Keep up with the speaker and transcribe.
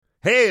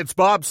Hey, it's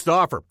Bob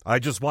Stauffer. I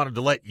just wanted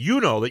to let you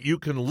know that you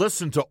can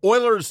listen to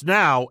Oilers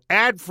Now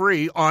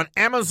ad-free on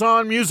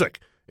Amazon Music,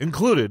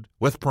 included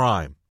with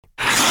Prime.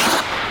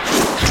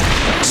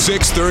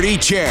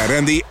 6:30 Chad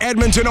and the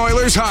Edmonton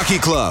Oilers Hockey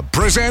Club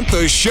present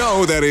the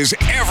show that is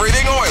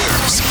everything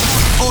Oilers.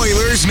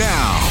 Oilers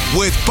Now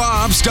with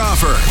Bob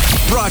Stauffer.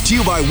 Brought to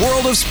you by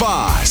World of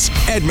Spas,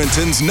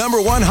 Edmonton's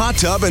 #1 hot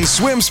tub and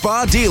swim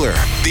spa dealer.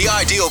 The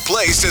ideal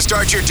place to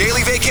start your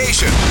daily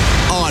vacation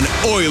on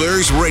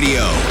Oilers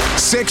Radio.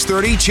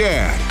 6:30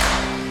 Chad.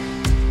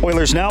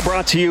 Oilers Now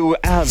brought to you,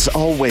 as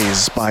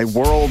always, by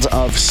World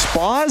of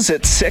Spas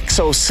at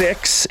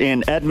 6:06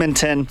 in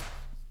Edmonton.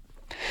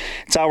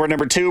 It's hour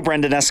number 2.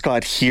 Brendan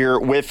Escott here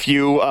with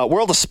you.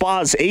 World of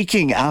Spas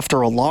aching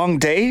after a long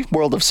day.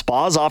 World of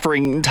Spas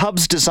offering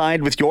tubs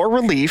designed with your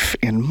relief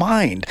in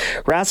mind.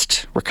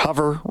 Rest,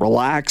 recover,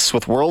 relax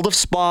with World of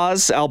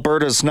Spas,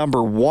 Alberta's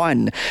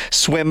 #1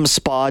 swim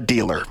spa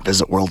dealer.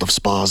 Visit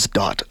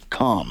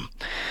worldofspas.com.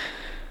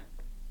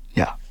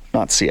 Yeah.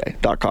 Not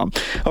ca.com.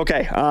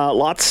 Okay,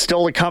 lots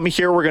still to come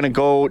here. We're going to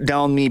go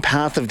down the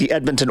path of the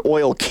Edmonton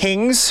Oil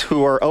Kings,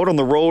 who are out on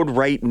the road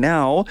right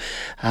now,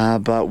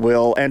 but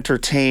we'll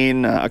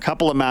entertain a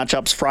couple of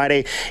matchups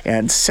Friday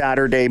and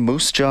Saturday.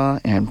 Moose Jaw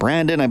and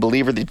Brandon, I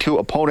believe, are the two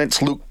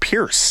opponents. Luke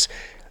Pierce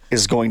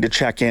is going to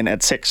check in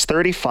at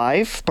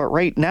 6:35. But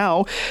right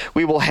now,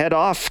 we will head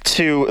off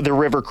to the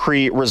River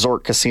Cree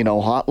Resort Casino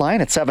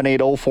hotline at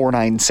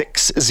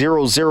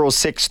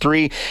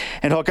 780-496-0063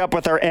 and hook up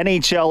with our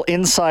NHL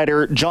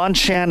insider, John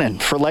Shannon,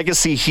 for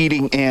Legacy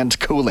Heating and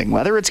Cooling.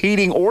 Whether it's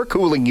heating or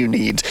cooling you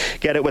need,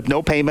 get it with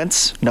no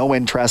payments, no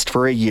interest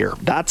for a year.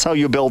 That's how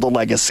you build a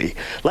legacy.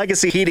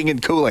 Legacy Heating and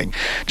Cooling.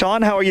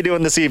 John, how are you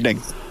doing this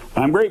evening?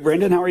 I'm great,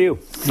 Brendan. How are you?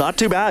 Not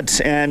too bad.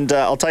 And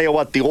I'll tell you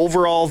what, the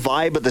overall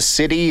vibe of the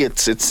city,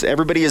 it's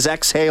everybody has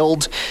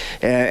exhaled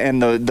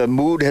and the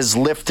mood has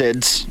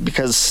lifted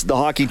because the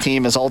hockey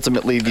team is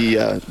ultimately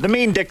the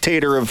main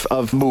dictator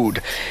of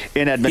mood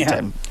in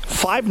Edmonton. Yeah.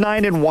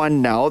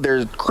 5-9-1 now.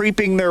 They're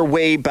creeping their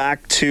way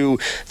back to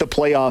the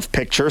playoff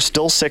picture.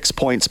 Still 6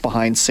 points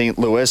behind St.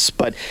 Louis,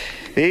 but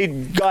they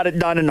got it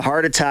done in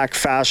heart attack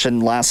fashion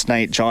last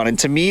night, John. And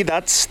to me,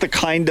 that's the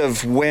kind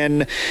of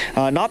win,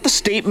 not the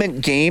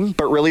statement game,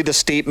 but really the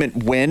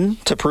statement win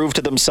to prove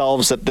to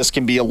themselves that this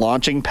can be a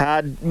launching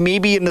pad,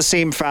 maybe in the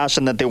same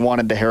fashion that they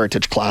wanted the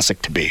Heritage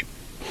Classic to be.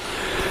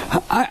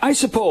 I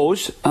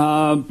suppose,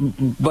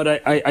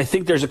 but I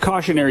think there's a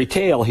cautionary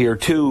tale here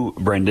too,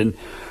 Brendan.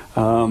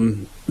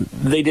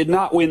 They did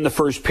not win the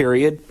first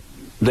period.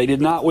 They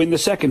did not win the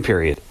second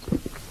period.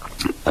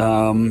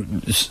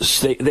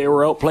 They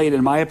were outplayed,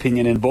 in my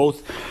opinion, in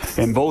both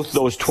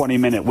those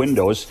 20-minute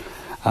windows,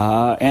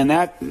 and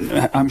that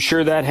I'm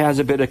sure that has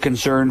a bit of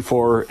concern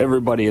for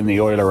everybody in the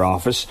Oiler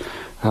office.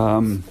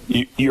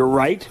 You're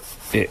right;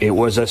 it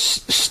was a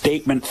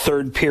statement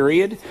third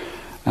period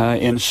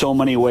in so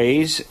many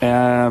ways,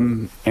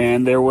 and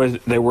there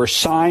were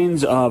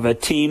signs of a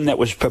team that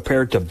was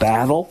prepared to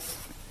battle,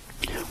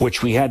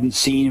 which we hadn't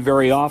seen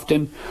very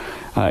often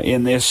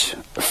in this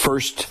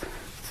first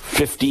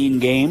 15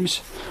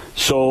 games.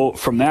 So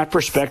from that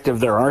perspective,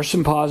 there are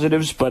some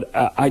positives, but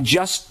I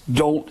just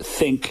don't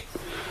think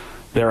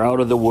they're out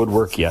of the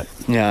woodwork yet.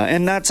 Yeah,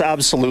 and that's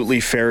absolutely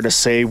fair to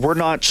say. We're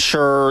not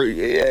sure.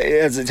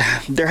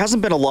 There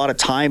hasn't been a lot of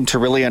time to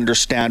really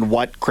understand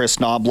what Chris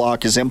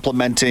Knobloch is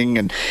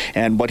implementing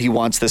and what he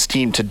wants this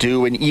team to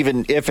do. And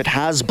even if it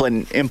has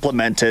been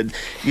implemented,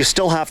 you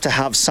still have to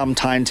have some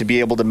time to be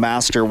able to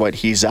master what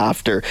he's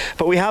after.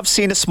 But we have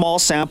seen a small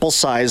sample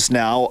size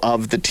now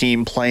of the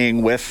team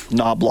playing with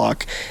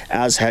Knobloch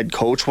as head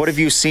coach. What have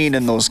you seen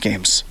in those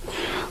games?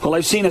 Well,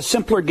 I've seen a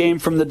simpler game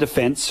from the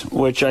defense,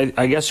 which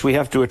I guess we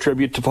have to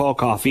attribute to Paul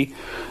Coffey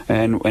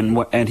and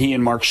he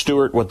and Mark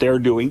Stewart, what they're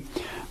doing.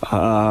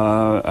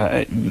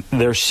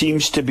 There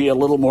seems to be a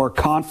little more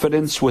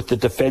confidence with the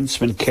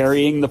defenseman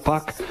carrying the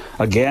puck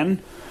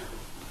again.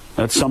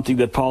 That's something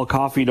that Paul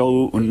Coffey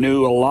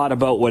knew a lot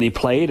about when he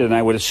played, and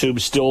I would assume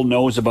still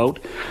knows about.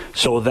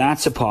 So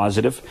that's a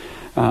positive.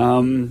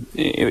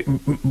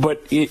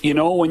 But you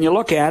know, when you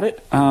look at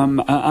it,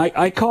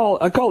 I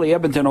call the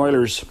Edmonton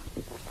Oilers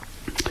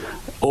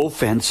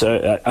offense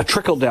a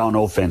trickle-down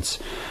offense.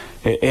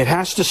 It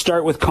has to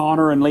start with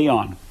Connor and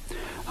Leon.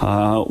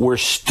 We're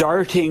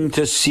starting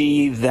to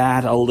see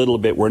that a little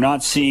bit. We're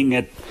not seeing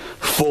it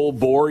full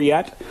bore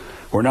yet.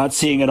 We're not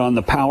seeing it on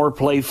the power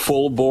play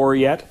full bore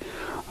yet.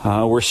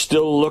 We're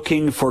still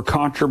looking for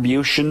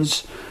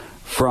contributions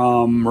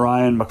from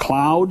Ryan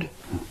McLeod.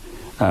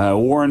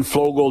 Warren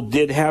Foegele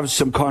did have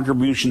some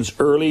contributions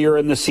earlier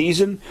in the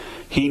season.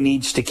 He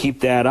needs to keep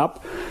that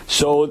up.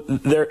 So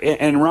there,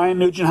 and Ryan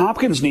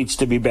Nugent-Hopkins needs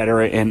to be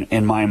better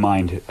in my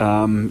mind.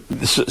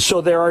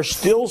 So there are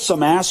still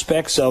some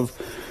aspects of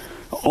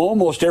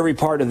almost every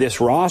part of this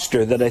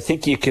roster that I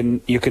think you can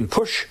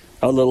push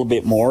a little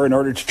bit more in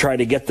order to try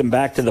to get them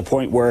back to the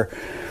point where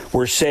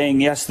we're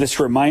saying, yes, this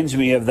reminds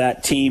me of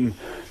that team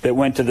that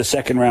went to the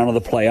second round of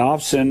the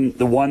playoffs and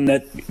the one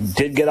that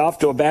did get off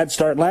to a bad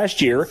start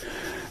last year,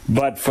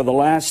 but for the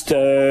last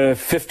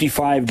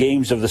 55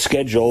 games of the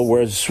schedule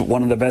was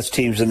one of the best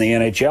teams in the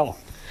NHL.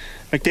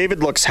 McDavid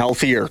looks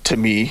healthier to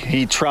me.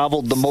 He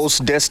traveled the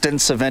most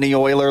distance of any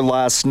Oiler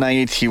last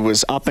night. He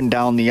was up and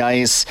down the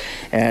ice,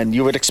 and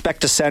you would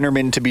expect a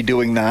centerman to be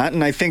doing that.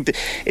 And I think that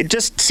it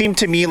just seemed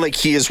to me like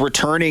he is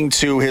returning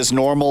to his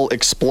normal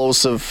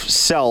explosive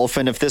self.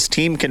 And if this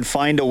team can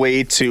find a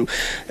way to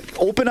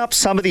open up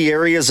some of the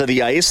areas of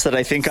the ice that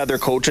I think other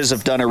coaches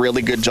have done a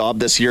really good job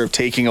this year of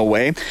taking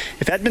away,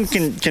 if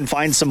Edmonton can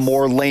find some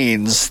more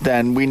lanes,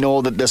 then we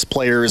know that this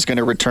player is going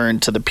to return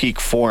to the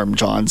peak form,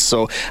 John.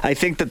 So I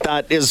think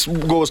that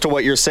goes to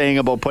what you're saying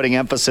about putting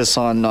emphasis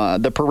on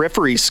the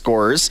periphery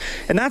scores,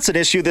 and that's an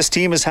issue this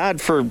team has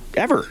had for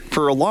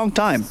a long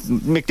time,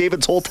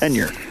 McDavid's whole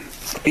tenure.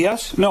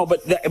 Yes, no,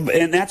 but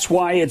and that's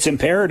why it's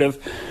imperative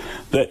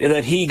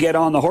that he get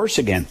on the horse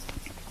again,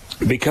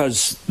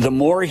 because the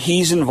more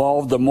he's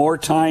involved, the more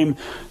time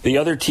the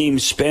other team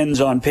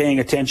spends on paying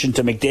attention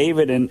to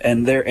McDavid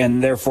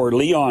and therefore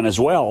Leon as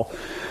well.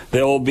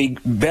 There will be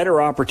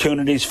better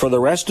opportunities for the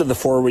rest of the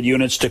forward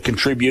units to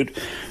contribute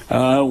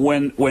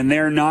when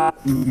they're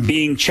not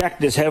being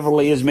checked as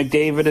heavily as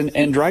McDavid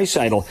and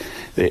Draisaitl.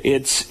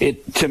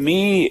 To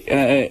me,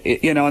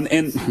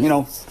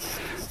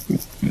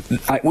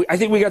 I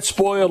think we got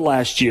spoiled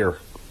last year,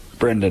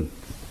 Brendan.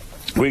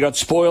 We got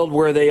spoiled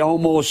where they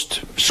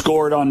almost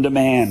scored on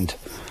demand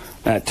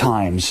at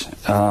times,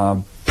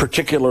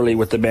 particularly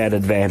with the man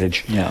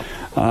advantage. Yeah.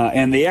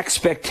 And the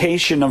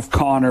expectation of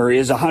Connor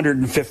is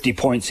 150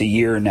 points a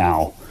year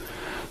now.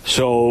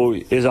 So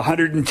is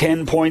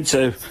 110 points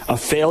a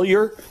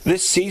failure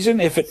this season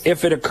if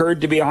it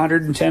occurred to be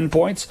 110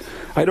 points?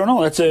 I don't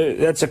know.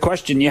 That's a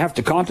question you have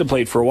to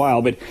contemplate for a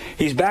while. But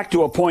he's back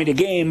to a point a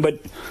game, but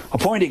a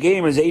point a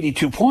game is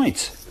 82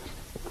 points.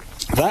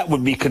 That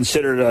would be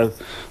considered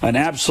an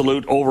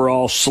absolute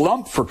overall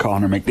slump for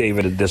Connor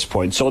McDavid at this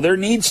point. So there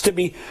needs to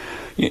be,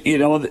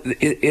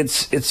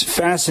 it's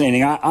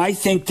fascinating. I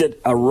think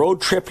that a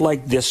road trip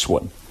like this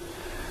one,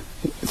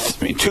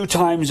 2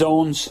 time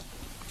zones,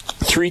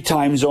 3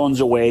 time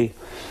zones away,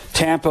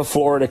 Tampa,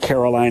 Florida,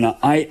 Carolina,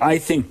 I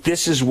think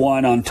this is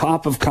one on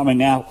top of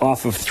coming out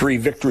off of 3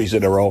 victories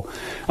in a row.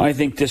 I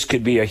think this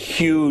could be a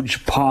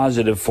huge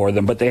positive for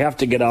them, but they have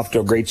to get off to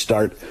a great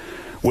start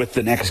with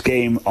the next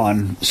game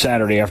on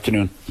Saturday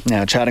afternoon.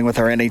 Now, chatting with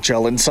our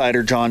NHL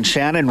insider, John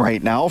Shannon,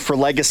 right now for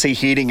Legacy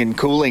Heating and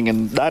Cooling,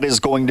 and that is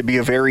going to be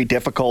a very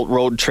difficult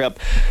road trip,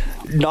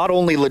 not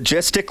only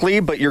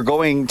logistically, but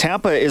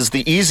Tampa is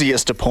the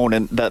easiest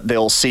opponent that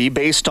they'll see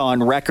based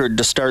on record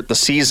to start the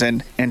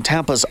season, and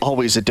Tampa's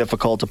always a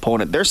difficult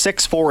opponent. They're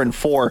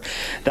 6-4-4.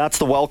 That's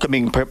the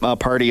welcoming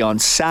party on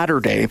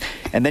Saturday.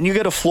 And then you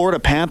get a Florida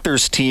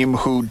Panthers team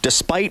who,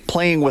 despite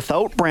playing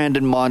without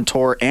Brandon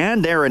Montour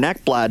and Aaron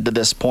Ekblad to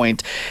this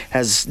point,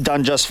 has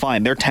done just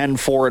fine. They're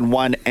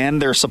 10-4-1, and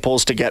they're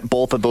supposed to get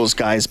both of those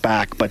guys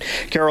back. But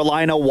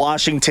Carolina,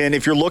 Washington,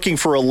 if you're looking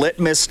for a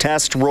litmus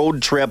test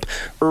road trip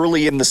early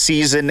in the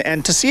season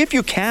and to see if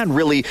you can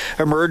really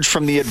emerge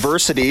from the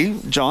adversity,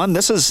 John,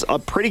 this is a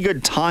pretty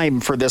good time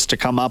for this to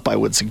come up, I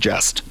would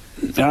suggest.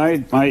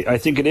 I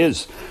think it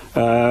is.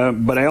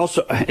 But I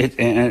also,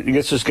 and I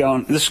guess this is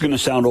going to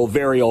sound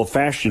very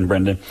old-fashioned,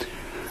 Brendan.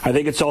 I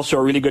think it's also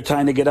a really good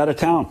time to get out of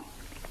town.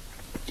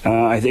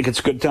 I think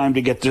it's a good time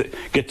to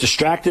get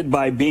distracted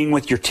by being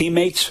with your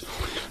teammates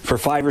for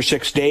 5 or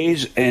 6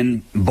 days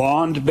and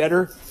bond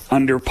better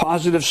under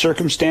positive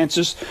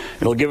circumstances.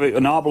 It'll give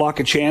an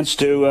Oblak a chance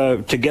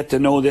to get to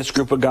know this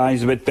group of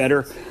guys a bit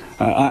better.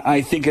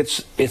 I think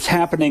it's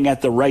happening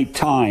at the right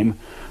time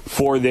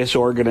for this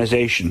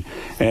organization.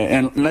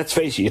 And let's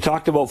face it, you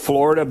talked about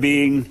Florida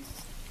being...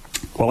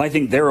 Well, I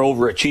think they're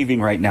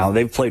overachieving right now.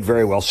 They've played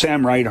very well.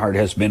 Sam Reinhart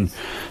has been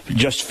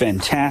just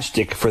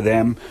fantastic for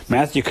them.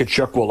 Matthew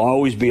Tkachuk will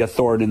always be a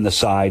thorn in the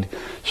side.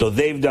 So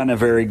they've done a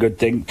very good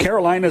thing.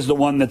 Carolina's the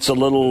one that's a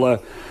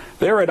little...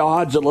 they're at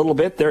odds a little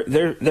bit.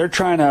 They're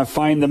trying to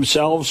find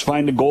themselves,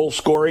 find a goal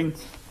scoring.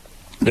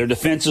 Their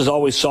defense is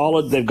always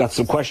solid. They've got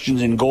some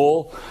questions in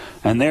goal,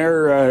 and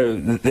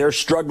they're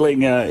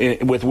struggling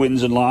with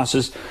wins and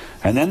losses.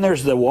 And then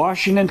there's the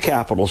Washington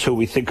Capitals, who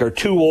we think are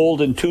too old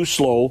and too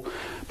slow.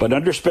 But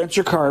under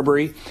Spencer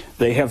Carberry,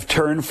 they have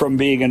turned from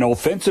being an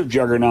offensive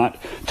juggernaut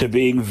to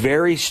being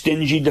very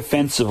stingy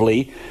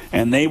defensively,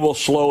 and they will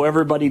slow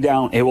everybody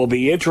down. It will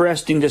be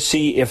interesting to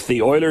see if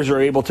the Oilers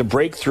are able to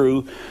break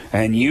through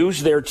and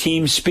use their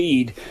team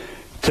speed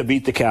to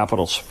beat the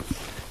Capitals.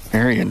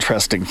 Very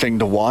interesting thing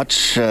to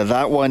watch.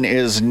 That one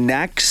is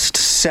next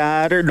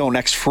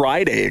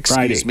Friday.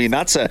 Excuse me.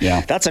 That's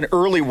an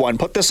early one.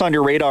 Put this on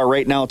your radar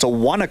right now. It's a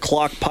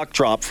 1:00 puck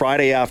drop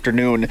Friday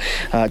afternoon,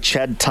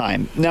 Ched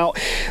time. Now,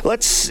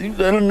 let's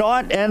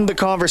not end the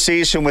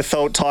conversation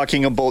without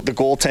talking about the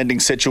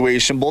goaltending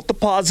situation, both the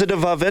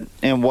positive of it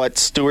and what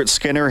Stuart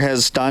Skinner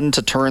has done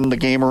to turn the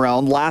game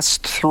around.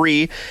 Last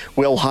 3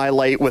 we'll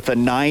highlight with a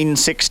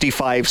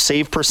 .965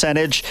 save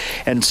percentage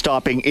and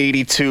stopping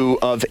 82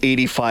 of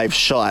 85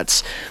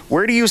 shots.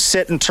 Where do you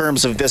sit in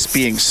terms of this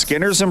being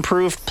Skinner's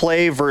improved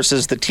play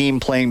versus the team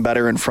playing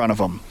better in front of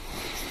him?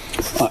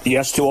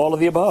 Yes to all of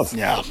the above.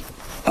 Yeah.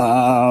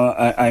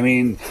 I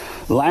mean,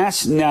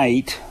 last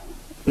night,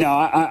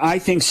 now I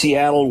think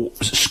Seattle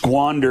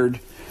squandered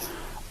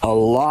a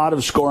lot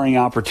of scoring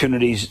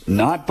opportunities,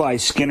 not by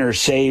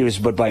Skinner's saves,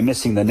 but by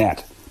missing the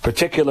net,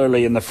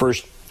 particularly in the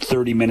first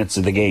 30 minutes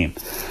of the game.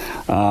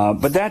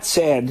 But that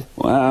said,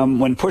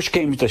 when push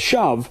came to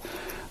shove,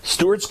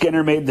 Stuart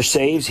Skinner made the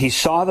saves. He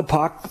saw the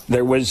puck.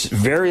 There was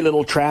very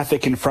little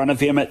traffic in front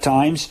of him at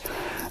times.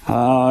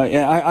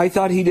 I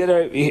thought he did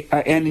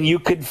and you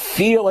could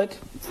feel it,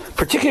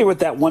 particularly with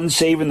that one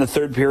save in the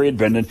third period,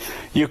 Brendan.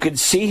 You could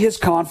see his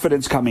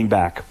confidence coming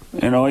back.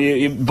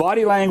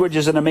 Body language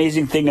is an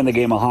amazing thing in the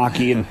game of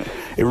hockey, and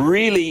it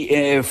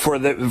really, for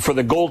the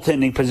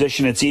goaltending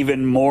position, it's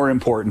even more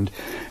important.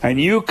 And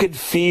you could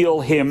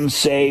feel him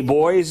say,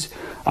 "Boys,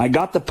 I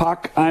got the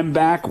puck. I'm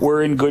back.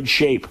 We're in good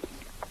shape."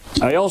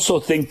 I also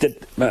think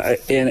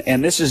that,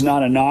 and this is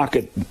not a knock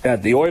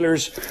at the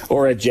Oilers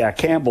or at Jack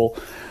Campbell,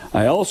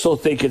 I also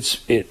think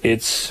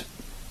it's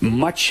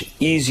much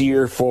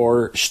easier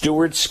for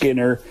Stuart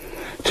Skinner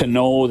to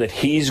know that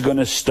he's going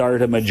to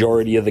start a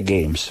majority of the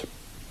games,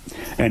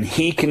 and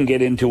he can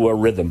get into a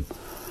rhythm.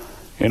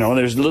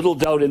 There's little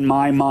doubt in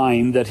my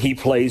mind that he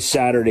plays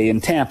Saturday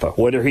in Tampa.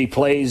 Whether he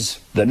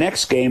plays the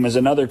next game is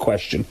another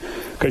question,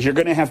 because you're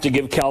going to have to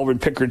give Calvin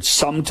Pickard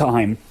some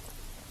time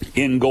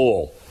in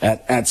goal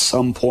at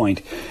some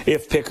point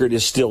if Pickard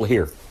is still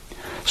here.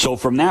 So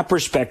from that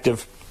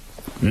perspective,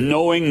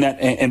 knowing that,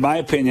 in my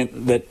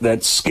opinion,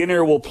 that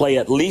Skinner will play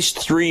at least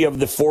 3 of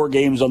the 4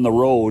 games on the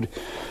road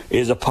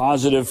is a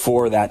positive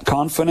for that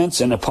confidence,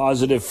 and a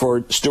positive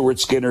for Stuart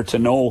Skinner to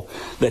know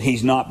that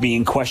he's not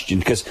being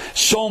questioned. Because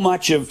so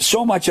much of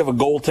a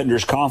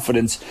goaltender's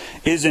confidence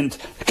isn't,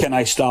 can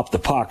I stop the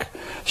puck?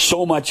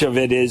 So much of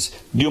it is,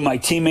 do my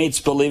teammates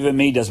believe in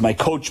me? Does my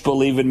coach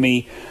believe in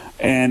me?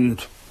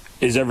 And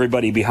is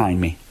everybody behind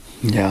me?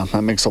 Yeah,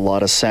 that makes a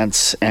lot of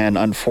sense. And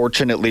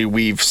unfortunately,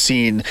 we've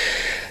seen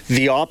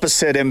the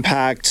opposite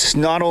impact,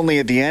 not only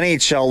at the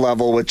NHL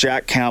level with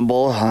Jack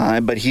Campbell,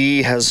 but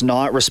he has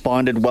not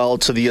responded well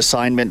to the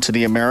assignment to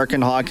the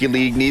American Hockey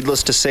League.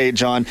 Needless to say,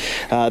 John,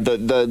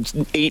 the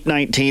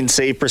 .819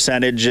 save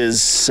percentage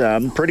is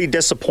pretty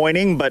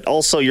disappointing, but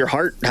also your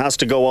heart has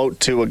to go out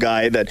to a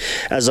guy that,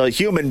 as a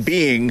human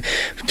being,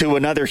 to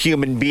another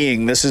human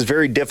being, this is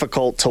very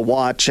difficult to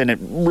watch, and it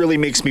really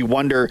makes me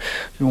wonder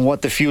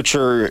what the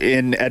future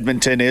in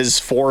Edmonton is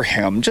for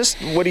him. Just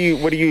what are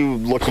you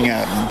looking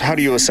at? How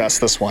do you assess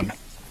this one?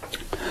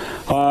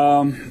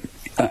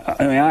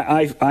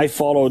 I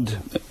followed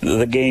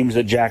the games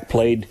that Jack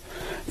played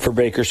for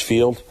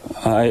Bakersfield.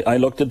 I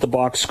looked at the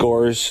box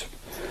scores.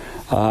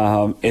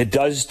 It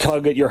does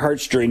tug at your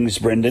heartstrings,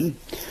 Brendan.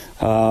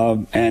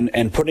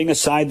 And putting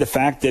aside the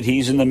fact that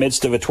he's in the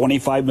midst of a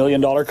 $25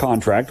 million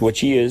contract, which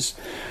he is,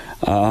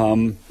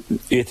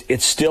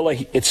 it's still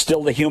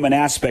the human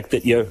aspect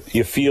that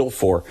you feel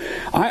for.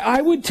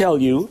 I would tell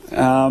you,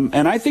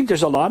 and I think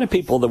there's a lot of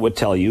people that would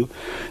tell you,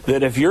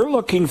 that if you're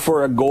looking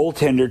for a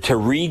goaltender to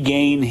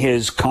regain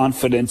his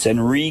confidence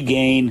and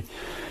regain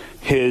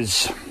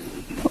his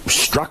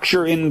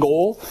structure in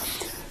goal,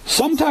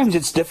 sometimes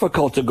it's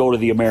difficult to go to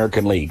the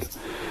American League,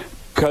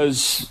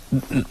 because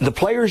the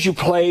players you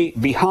play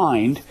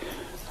behind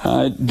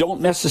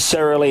don't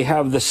necessarily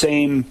have the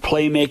same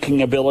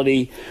playmaking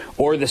ability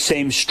or the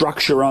same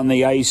structure on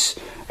the ice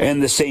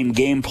and the same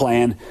game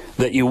plan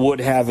that you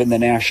would have in the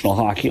National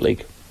Hockey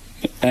League.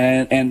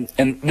 And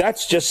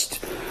that's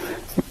just,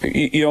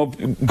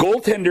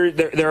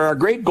 goaltender. There are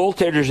great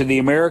goaltenders in the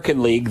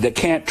American League that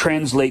can't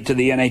translate to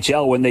the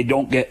NHL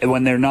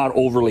when they're not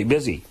overly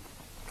busy.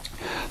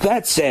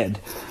 That said,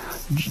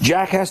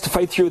 Jack has to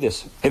fight through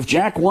this. If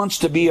Jack wants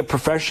to be a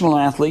professional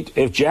athlete,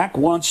 if Jack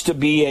wants to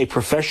be a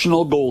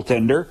professional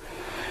goaltender,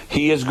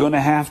 he is going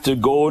to have to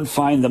go and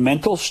find the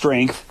mental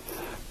strength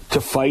to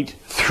fight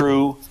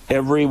through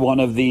every one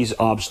of these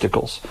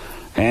obstacles.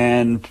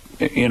 And,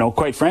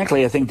 quite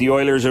frankly, I think the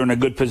Oilers are in a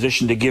good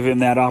position to give him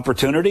that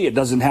opportunity. It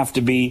doesn't have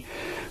to be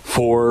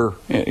for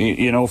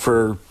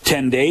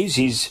 10 days.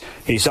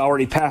 He's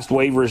already passed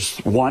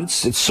waivers once,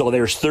 so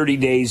there's 30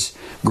 days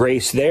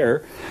grace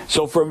there.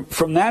 So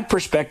from that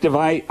perspective,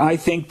 I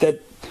think that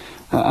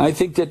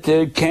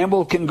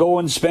Campbell can go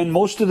and spend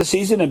most of the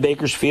season in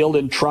Bakersfield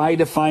and try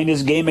to find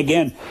his game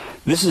again.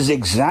 This is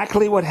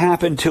exactly what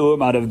happened to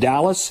him out of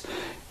Dallas,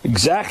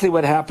 exactly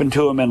what happened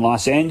to him in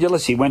Los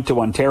Angeles. He went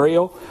to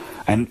Ontario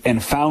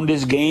and found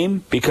his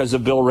game because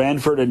of Bill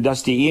Ranford and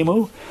Dusty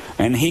Emu,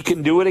 and he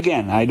can do it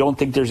again. I don't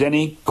think there's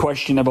any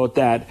question about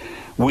that.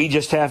 We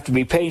just have to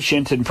be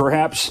patient and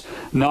perhaps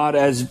not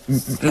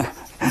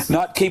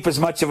keep as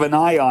much of an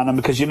eye on him,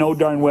 because you know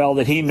darn well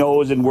that he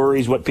knows and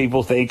worries what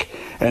people think,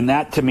 and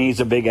that to me is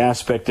a big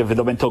aspect of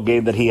the mental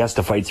game that he has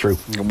to fight through.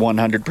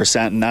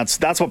 100%, and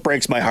that's what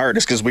breaks my heart,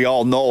 is because we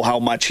all know how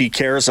much he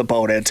cares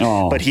about it,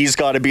 but he's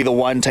got to be the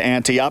one to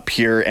ante up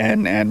here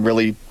and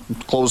really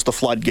close the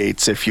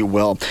floodgates, if you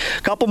will.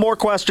 A couple more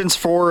questions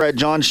for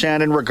John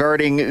Shannon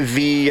regarding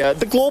the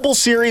Global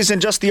Series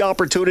and just the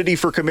opportunity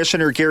for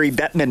Commissioner Gary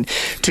Bettman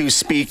to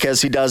speak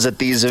as he does at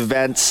these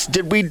events.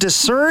 Did we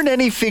discern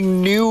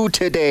anything new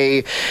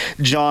today,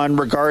 John,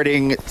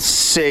 regarding,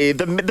 say,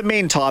 the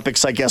main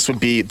topics, I guess, would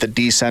be the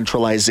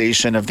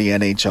decentralization of the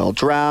NHL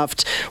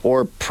draft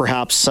or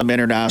perhaps some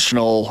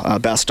international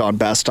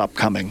best-on-best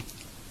upcoming?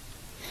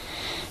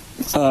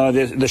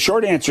 The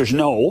short answer is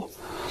no.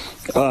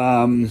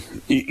 I'm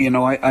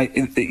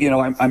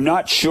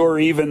not sure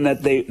even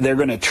that they're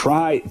going to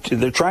try.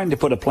 They're trying to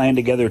put a plan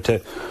together to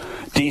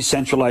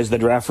decentralize the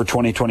draft for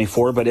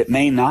 2024, but it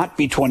may not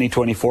be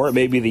 2024. It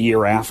may be the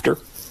year after.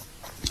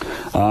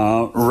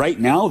 Right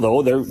now,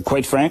 though, they're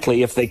quite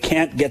frankly, if they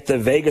can't get the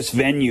Vegas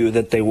venue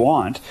that they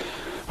want,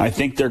 I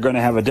think they're going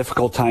to have a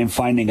difficult time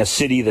finding a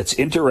city that's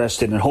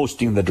interested in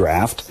hosting the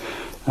draft.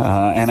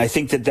 And I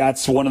think that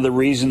that's one of the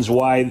reasons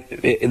why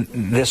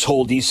this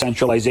whole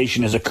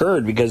decentralization has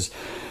occurred, because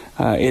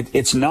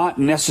it's not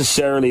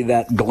necessarily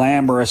that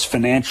glamorous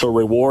financial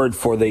reward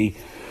for the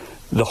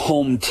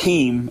home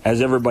team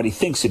as everybody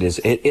thinks it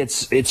is.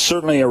 It's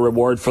certainly a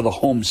reward for the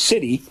home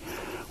city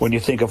when you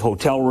think of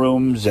hotel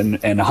rooms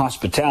and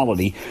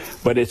hospitality,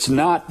 but it's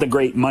not the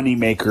great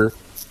moneymaker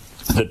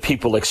that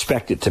people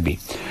expect it to be.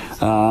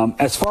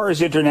 As far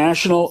as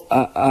international,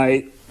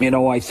 I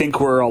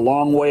think we're a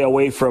long way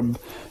away from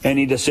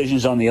any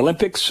decisions on the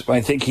Olympics. I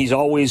think he's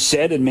always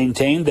said and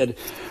maintained that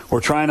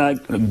we're trying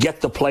to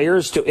get the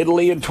players to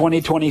Italy in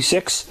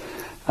 2026,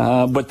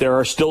 but there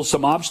are still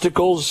some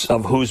obstacles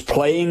of who's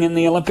playing in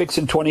the Olympics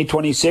in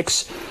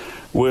 2026.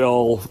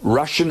 Will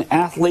Russian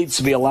athletes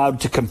be allowed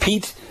to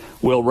compete?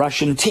 Will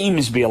Russian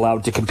teams be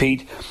allowed to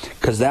compete?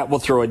 Because that will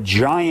throw a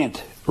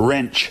giant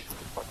wrench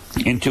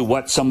into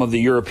what some of the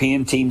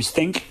European teams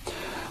think.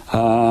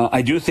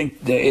 I do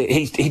think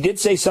he did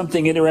say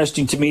something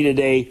interesting to me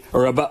today,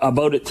 or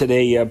about it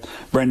today,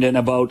 Brendan,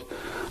 about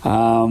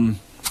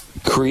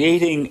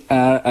creating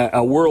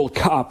a World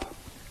Cup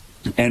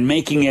and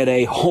making it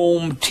a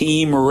home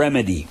team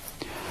remedy.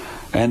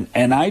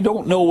 And I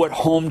don't know what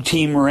home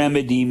team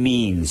remedy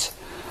means.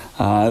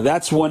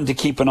 That's one to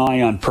keep an eye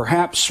on.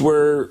 Perhaps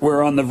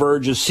we're on the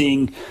verge of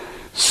seeing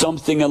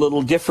something a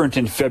little different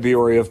in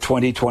February of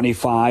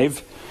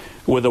 2025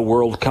 with a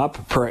World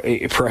Cup.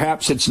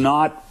 Perhaps it's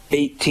not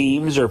 8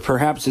 teams, or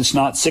perhaps it's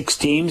not 6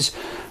 teams.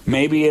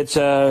 Maybe it's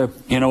a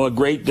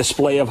great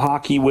display of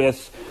hockey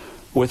with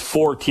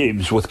 4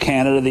 teams, with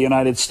Canada, the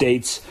United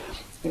States,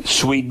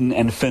 Sweden,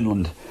 and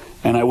Finland.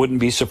 And I wouldn't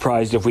be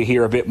surprised if we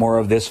hear a bit more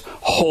of this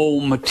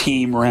home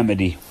team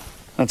remedy.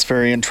 That's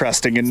very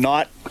interesting, and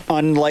not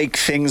unlike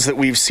things that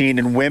we've seen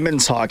in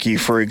women's hockey,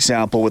 for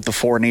example, with the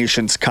Four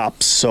Nations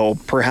Cups. So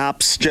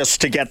perhaps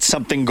just to get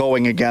something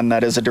going again,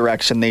 that is a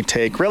direction they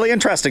take. Really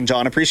interesting,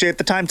 John. Appreciate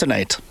the time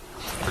tonight.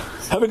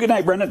 Have a good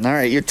night, Brendan. All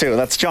right, you too.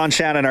 That's John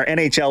Shannon, our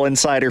NHL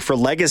insider for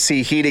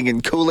Legacy Heating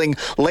and Cooling.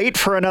 Late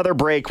for another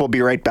break. We'll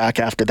be right back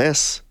after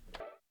this.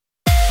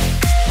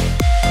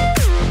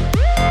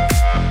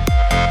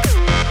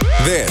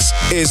 This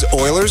is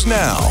Oilers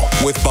Now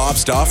with Bob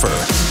Stauffer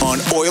on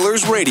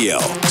Oilers Radio,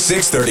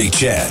 630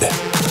 CHED.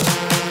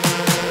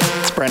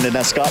 Brendan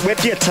Escott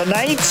with you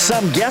tonight.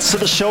 Some guests of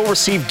the show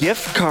receive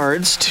gift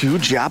cards to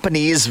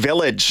Japanese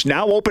Village,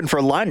 now open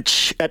for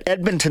lunch at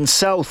Edmonton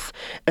South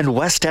and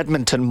West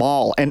Edmonton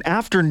Mall. An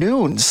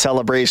afternoon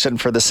celebration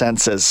for the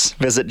senses.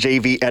 Visit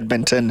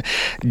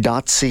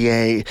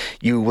jvedmonton.ca.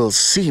 You will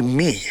see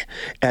me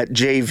at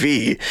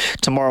JV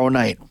tomorrow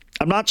night.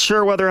 I'm not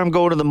sure whether I'm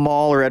going to the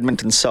mall or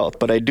Edmonton South,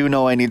 but I do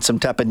know I need some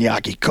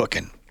teppanyaki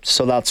cooking.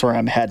 So that's where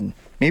I'm heading.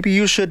 Maybe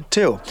you should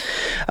too.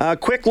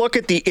 Quick look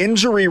at the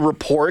injury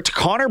report.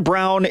 Connor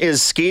Brown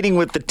is skating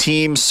with the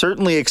team,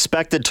 certainly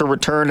expected to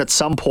return at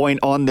some point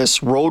on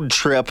this road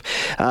trip.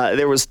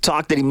 There was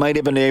talk that he might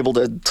have been able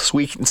to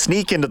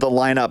sneak into the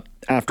lineup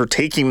after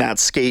taking that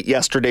skate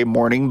yesterday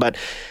morning, but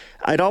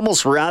I'd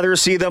almost rather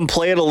see them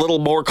play it a little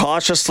more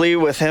cautiously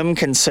with him,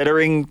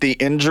 considering the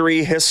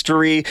injury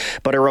history.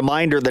 But a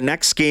reminder, the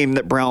next game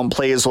that Brown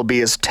plays will be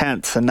his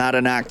 10th, and that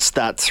enacts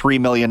that $3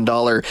 million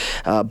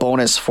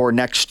bonus for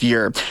next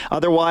year.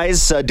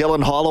 Otherwise,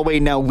 Dylan Holloway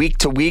now week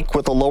to week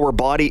with a lower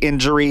body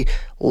injury,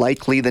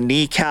 likely the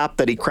kneecap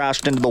that he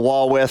crashed into the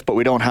wall with, but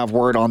we don't have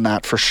word on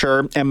that for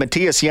sure. And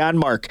Matthias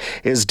Janmark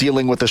is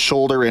dealing with a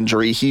shoulder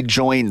injury. He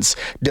joins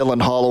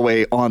Dylan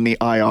Holloway on the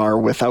IR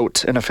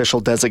without an official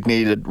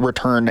designated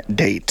return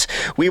date.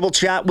 We will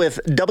chat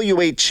with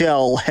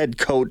WHL head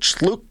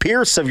coach Luke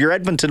Pierce of your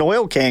Edmonton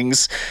Oil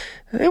Kings.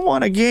 They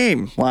won a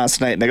game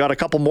last night, and they got a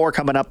couple more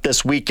coming up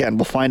this weekend.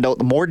 We'll find out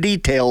the more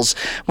details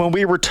when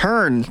we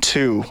return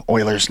to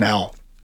Oilers Now.